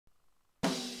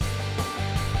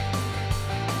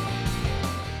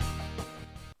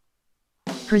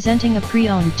Presenting a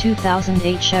pre-owned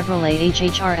 2008 Chevrolet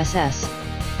HHR SS.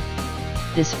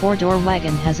 This four-door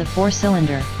wagon has a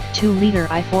 4-cylinder, 2-liter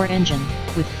i4 engine,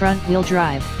 with front-wheel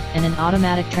drive, and an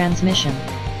automatic transmission.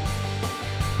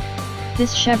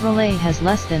 This Chevrolet has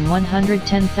less than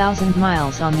 110,000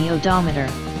 miles on the odometer.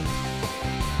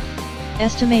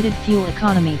 Estimated fuel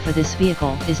economy for this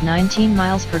vehicle is 19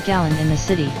 miles per gallon in the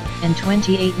city, and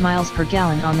 28 miles per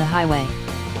gallon on the highway.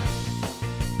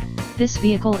 This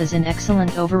vehicle is in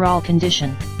excellent overall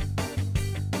condition.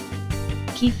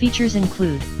 Key features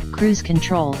include cruise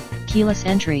control, keyless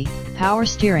entry, power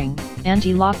steering,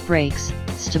 anti-lock brakes,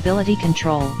 stability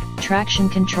control, traction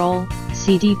control,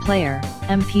 CD player,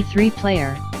 MP3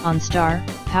 player, OnStar,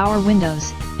 power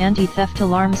windows, anti-theft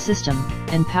alarm system,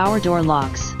 and power door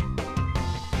locks.